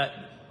 but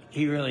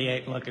he really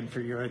ain't looking for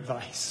your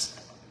advice.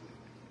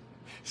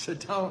 So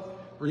don't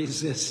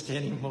resist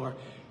anymore.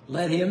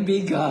 Let him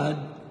be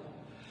God.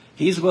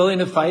 He's willing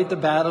to fight the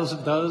battles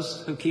of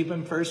those who keep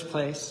him first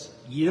place.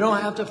 You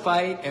don't have to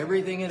fight.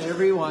 Everything and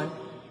everyone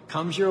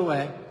comes your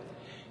way.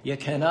 You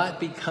cannot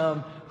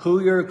become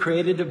who you're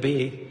created to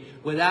be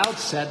without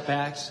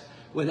setbacks,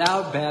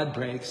 without bad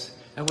breaks,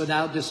 and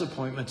without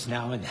disappointments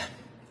now and then.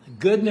 The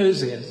good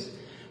news is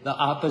the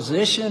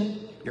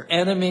opposition, your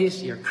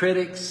enemies, your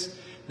critics,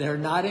 they're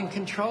not in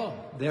control.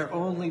 They're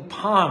only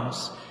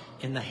pawns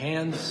in the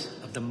hands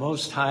of the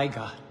Most High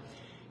God.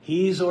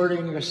 He's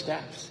ordering your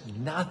steps.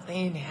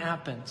 Nothing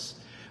happens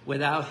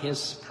without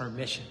his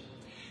permission.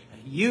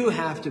 You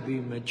have to be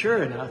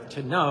mature enough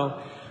to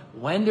know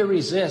when to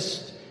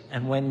resist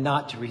and when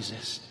not to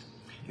resist.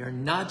 You're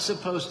not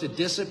supposed to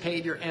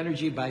dissipate your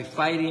energy by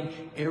fighting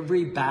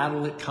every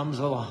battle that comes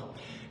along.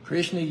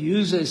 Krishna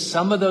uses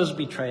some of those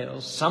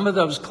betrayals, some of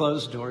those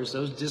closed doors,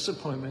 those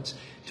disappointments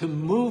to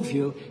move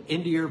you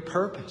into your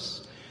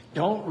purpose.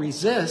 Don't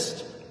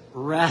resist,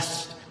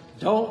 rest.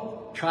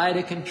 Don't try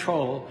to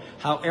control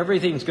how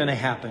everything's going to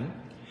happen.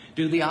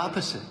 Do the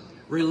opposite.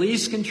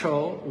 Release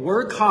control,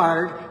 work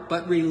hard,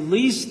 but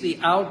release the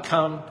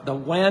outcome, the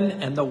when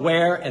and the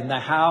where and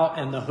the how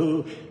and the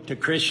who to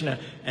Krishna,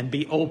 and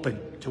be open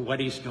to what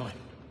he's doing.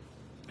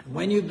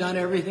 When you've done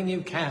everything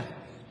you can,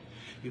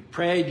 you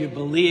prayed, you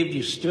believed,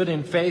 you stood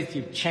in faith,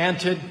 you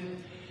chanted,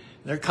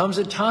 there comes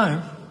a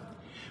time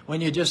when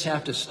you just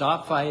have to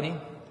stop fighting,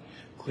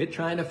 quit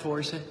trying to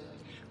force it,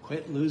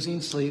 quit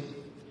losing sleep,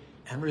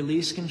 and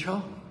release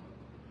control.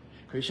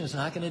 Krishna's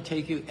not going to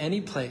take you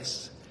any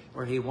place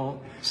where he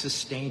won't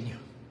sustain you.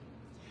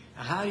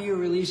 Now, how do you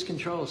release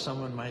control?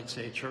 Someone might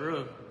say,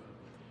 Charu.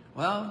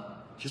 Well,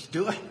 just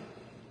do it.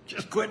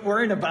 Just quit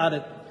worrying about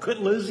it. Quit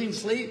losing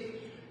sleep.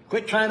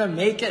 Quit trying to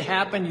make it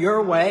happen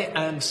your way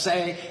and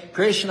say,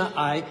 Krishna,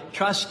 I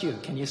trust you.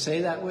 Can you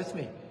say that with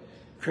me?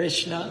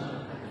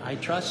 Krishna, I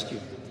trust you.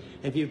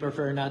 If you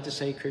prefer not to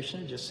say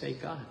Krishna, just say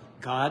God.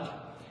 God,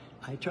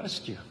 I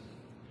trust you.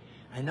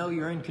 I know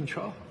you're in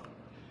control.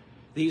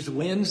 These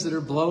winds that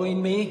are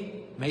blowing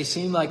me may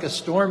seem like a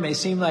storm, may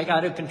seem like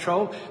out of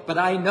control, but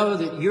I know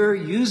that you're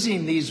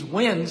using these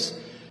winds.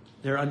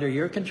 They're under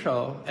your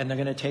control, and they're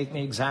going to take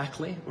me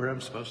exactly where I'm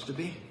supposed to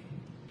be.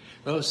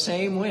 Those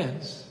same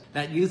winds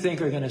that you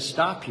think are going to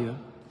stop you,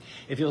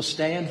 if you'll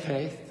stay in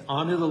faith,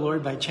 honor the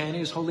Lord by chanting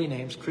his holy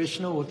names,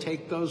 Krishna will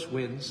take those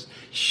winds,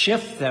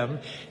 shift them.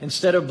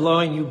 Instead of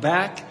blowing you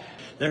back,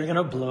 they're going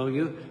to blow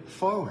you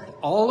forward.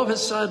 All of a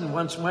sudden,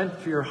 once went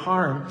for your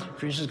harm,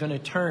 Krishna's going to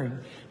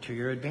turn to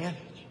your advantage.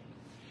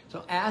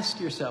 So ask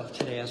yourself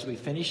today as we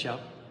finish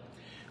up,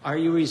 are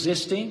you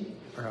resisting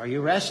or are you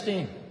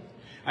resting?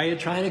 Are you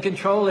trying to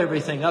control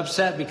everything,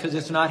 upset because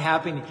it's not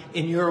happening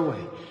in your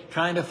way,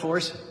 trying to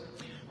force it?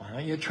 Why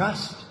don't you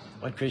trust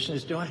what Krishna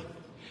is doing?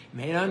 You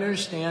may not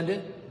understand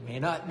it, may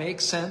not make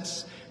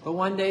sense, but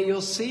one day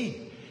you'll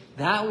see.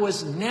 That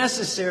was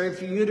necessary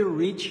for you to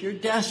reach your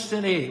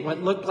destiny.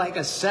 What looked like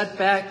a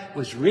setback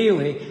was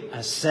really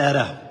a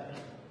setup.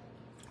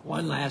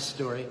 One last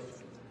story.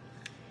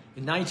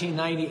 In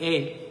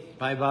 1998,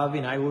 Bhai Bobby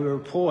and I, we were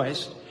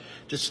poised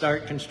to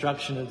start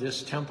construction of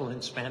this temple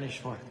in Spanish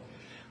Fork.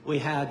 We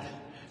had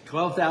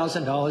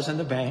 $12,000 in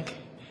the bank,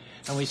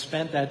 and we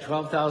spent that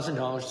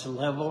 $12,000 to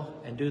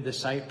level and do the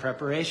site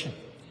preparation.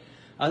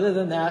 Other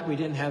than that, we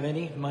didn't have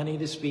any money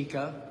to speak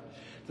of.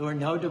 There were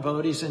no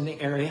devotees in the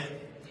area.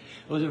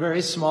 It was a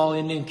very small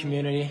Indian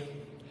community.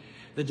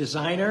 The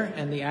designer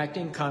and the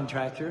acting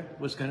contractor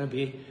was going to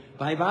be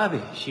Bhai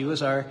Bobby. She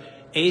was our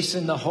ace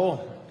in the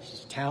hole.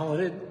 She's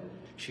talented.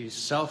 She's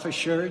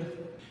self-assured.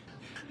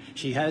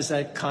 She has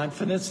that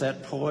confidence,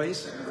 that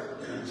poise.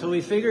 So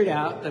we figured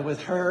out that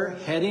with her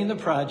heading the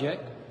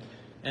project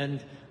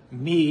and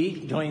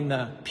me doing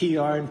the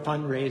PR and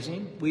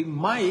fundraising, we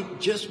might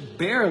just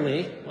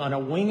barely, on a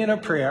wing and a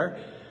prayer,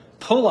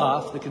 pull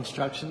off the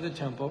construction of the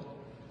temple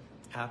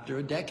after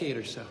a decade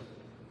or so.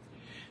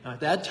 Now, at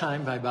that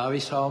time, Bhai Bobby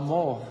saw a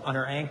mole on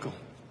her ankle.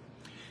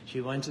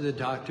 She went to the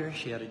doctor.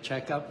 She had a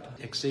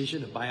checkup,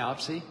 excision, a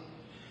biopsy.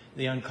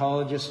 The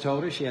oncologist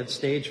told her she had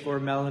stage 4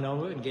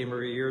 melanoma and gave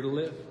her a year to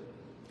live.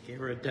 Gave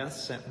her a death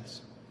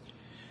sentence.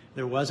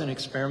 There was an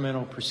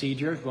experimental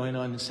procedure going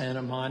on in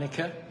Santa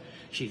Monica.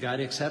 She got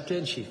accepted,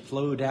 and she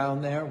flew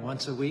down there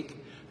once a week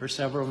for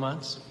several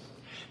months.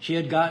 She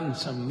had gotten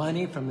some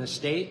money from the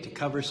state to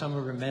cover some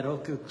of her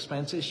medical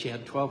expenses. She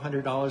had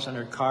 $1,200 on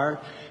her card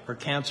for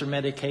cancer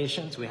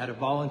medications. We had a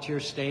volunteer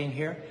staying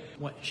here.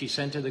 She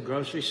sent to the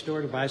grocery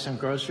store to buy some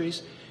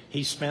groceries.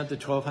 He spent the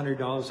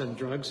 $1,200 on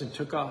drugs and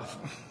took off.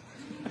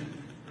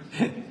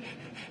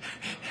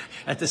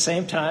 At the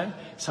same time,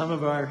 some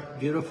of our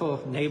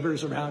beautiful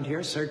neighbors around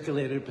here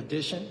circulated a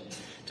petition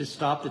to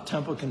stop the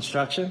temple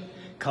construction,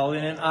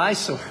 calling it an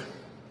eyesore.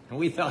 And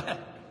we thought,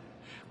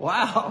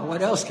 wow,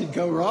 what else could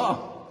go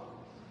wrong?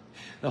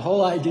 The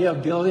whole idea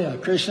of building a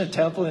Krishna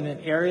temple in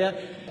an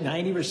area,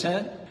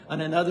 90%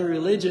 on another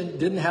religion,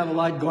 didn't have a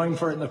lot going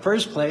for it in the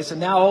first place, and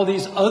now all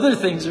these other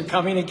things are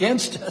coming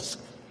against us.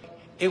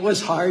 It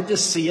was hard to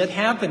see it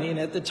happening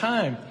at the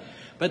time.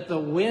 But the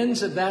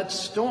winds of that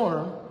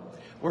storm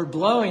were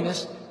blowing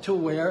us to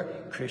where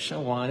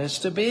Krishna wanted us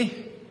to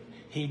be.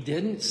 He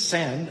didn't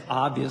send,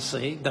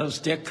 obviously, those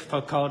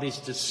difficulties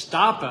to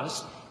stop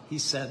us. He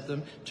sent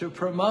them to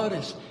promote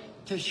us,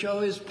 to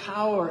show his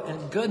power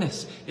and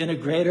goodness in a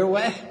greater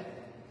way.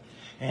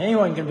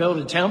 Anyone can build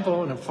a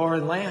temple in a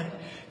foreign land.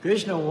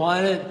 Krishna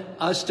wanted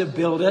us to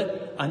build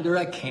it under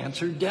a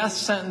cancer death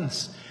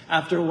sentence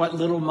after what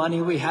little money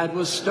we had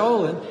was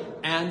stolen,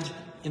 and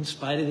in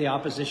spite of the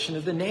opposition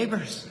of the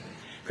neighbors.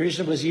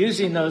 Krishna was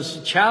using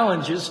those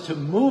challenges to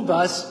move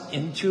us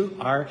into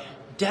our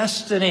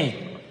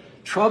destiny.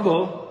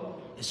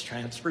 Trouble is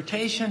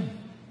transportation.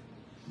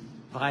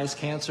 Vi's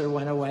cancer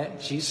went away.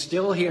 She's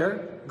still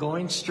here,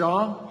 going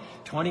strong,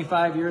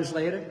 25 years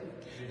later.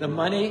 The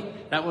money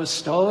that was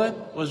stolen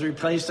was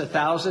replaced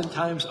 1,000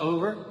 times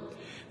over.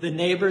 The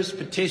neighbor's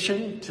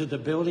petition to the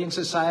building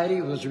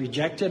society was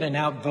rejected and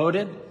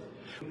outvoted.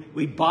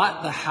 We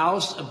bought the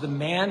house of the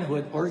man who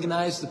had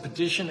organized the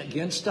petition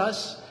against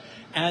us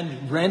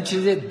and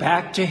rented it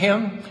back to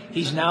him.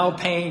 He's now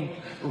paying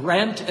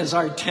rent as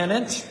our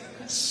tenant.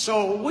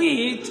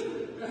 Sweet.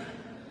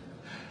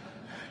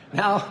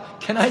 Now,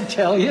 can I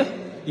tell you,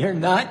 you're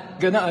not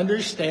going to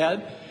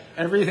understand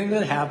everything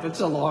that happens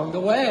along the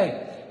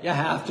way. You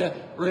have to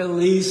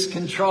release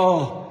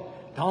control.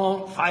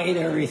 Don't fight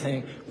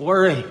everything.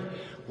 Worry.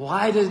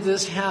 Why did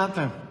this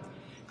happen?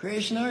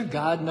 Krishna, our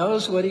God,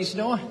 knows what he's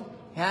doing.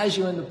 He has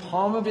you in the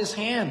palm of his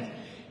hand.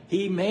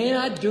 He may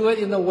not do it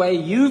in the way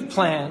you've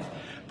planned,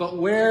 but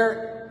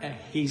where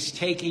he's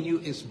taking you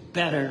is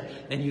better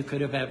than you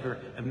could have ever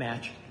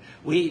imagined.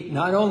 We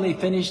not only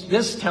finished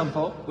this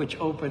temple, which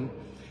opened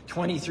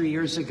 23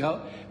 years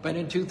ago, but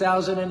in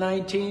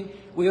 2019,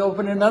 we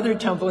opened another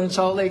temple in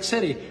Salt Lake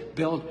City,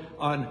 built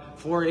on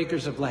 4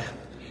 acres of land.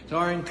 So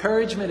our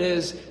encouragement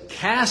is,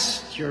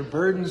 cast your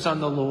burdens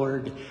on the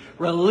Lord,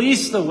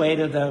 release the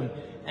weight of them,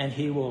 and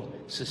he will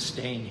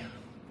sustain you.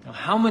 Now,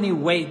 how many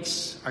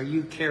weights are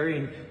you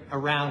carrying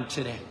around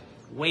today?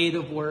 Weight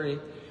of worry,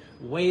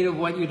 weight of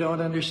what you don't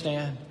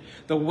understand,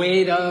 the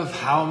weight of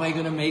how am I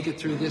going to make it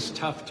through this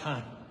tough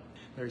time?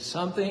 There's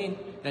something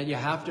that you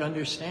have to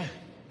understand.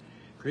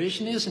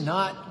 Krishna is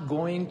not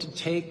going to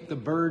take the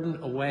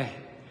burden away.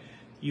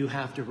 You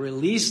have to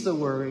release the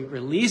worry,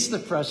 release the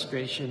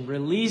frustration,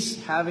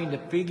 release having to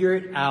figure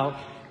it out,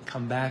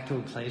 come back to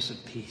a place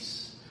of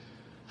peace.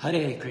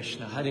 Hare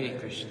Krishna,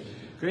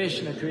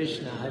 Krishna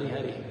Krishna, Hare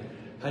Hare,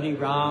 Hare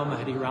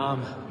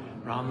Rama,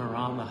 Rama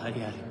Rama, Hare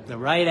Hare. The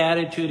right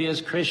attitude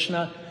is,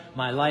 Krishna,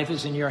 my life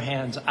is in your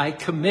hands. I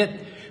commit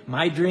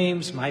my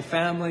dreams, my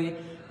family,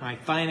 my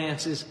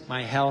finances,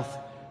 my health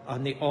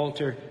on the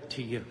altar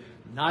to you.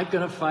 I'm not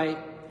going to fight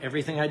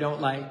everything I don't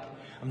like.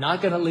 I'm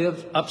not going to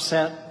live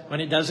upset when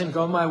it doesn't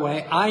go my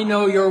way. I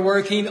know you're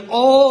working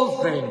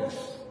all things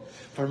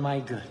for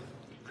my good.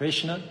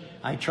 Krishna,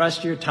 I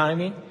trust your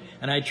timing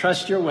and I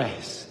trust your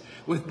ways.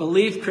 With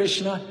belief,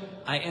 Krishna,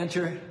 I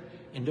enter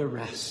into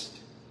rest.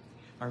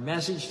 Our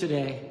message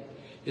today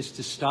is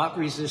to stop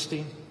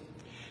resisting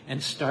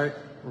and start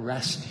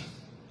resting.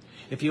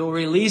 If you'll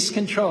release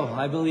control,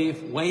 I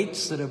believe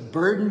weights that have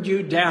burdened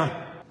you down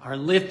are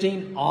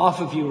lifting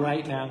off of you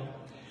right now.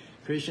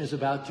 Krishna is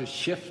about to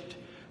shift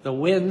the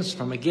winds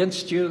from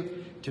against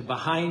you to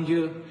behind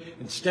you.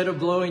 Instead of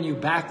blowing you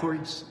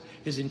backwards,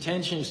 his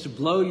intention is to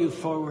blow you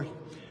forward.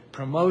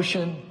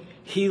 Promotion,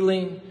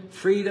 healing,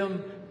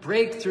 freedom,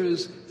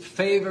 breakthroughs,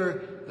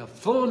 favor, the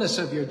fullness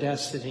of your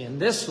destiny in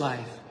this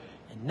life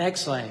and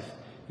next life.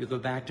 You go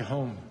back to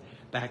home,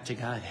 back to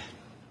God.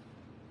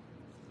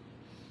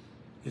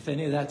 If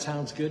any of that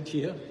sounds good to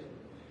you,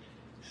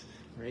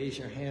 raise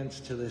your hands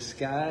to the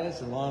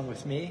skies along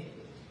with me.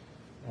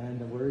 And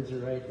the words are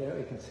right there.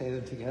 We can say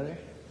them together.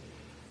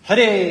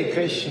 Hare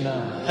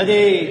Krishna,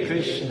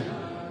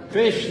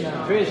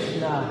 Krishna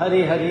Krishna,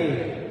 Hare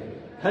Hare,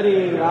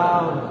 Hare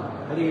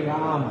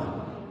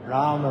Rama,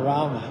 Rama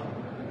Rama,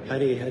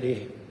 Hare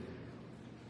Hare.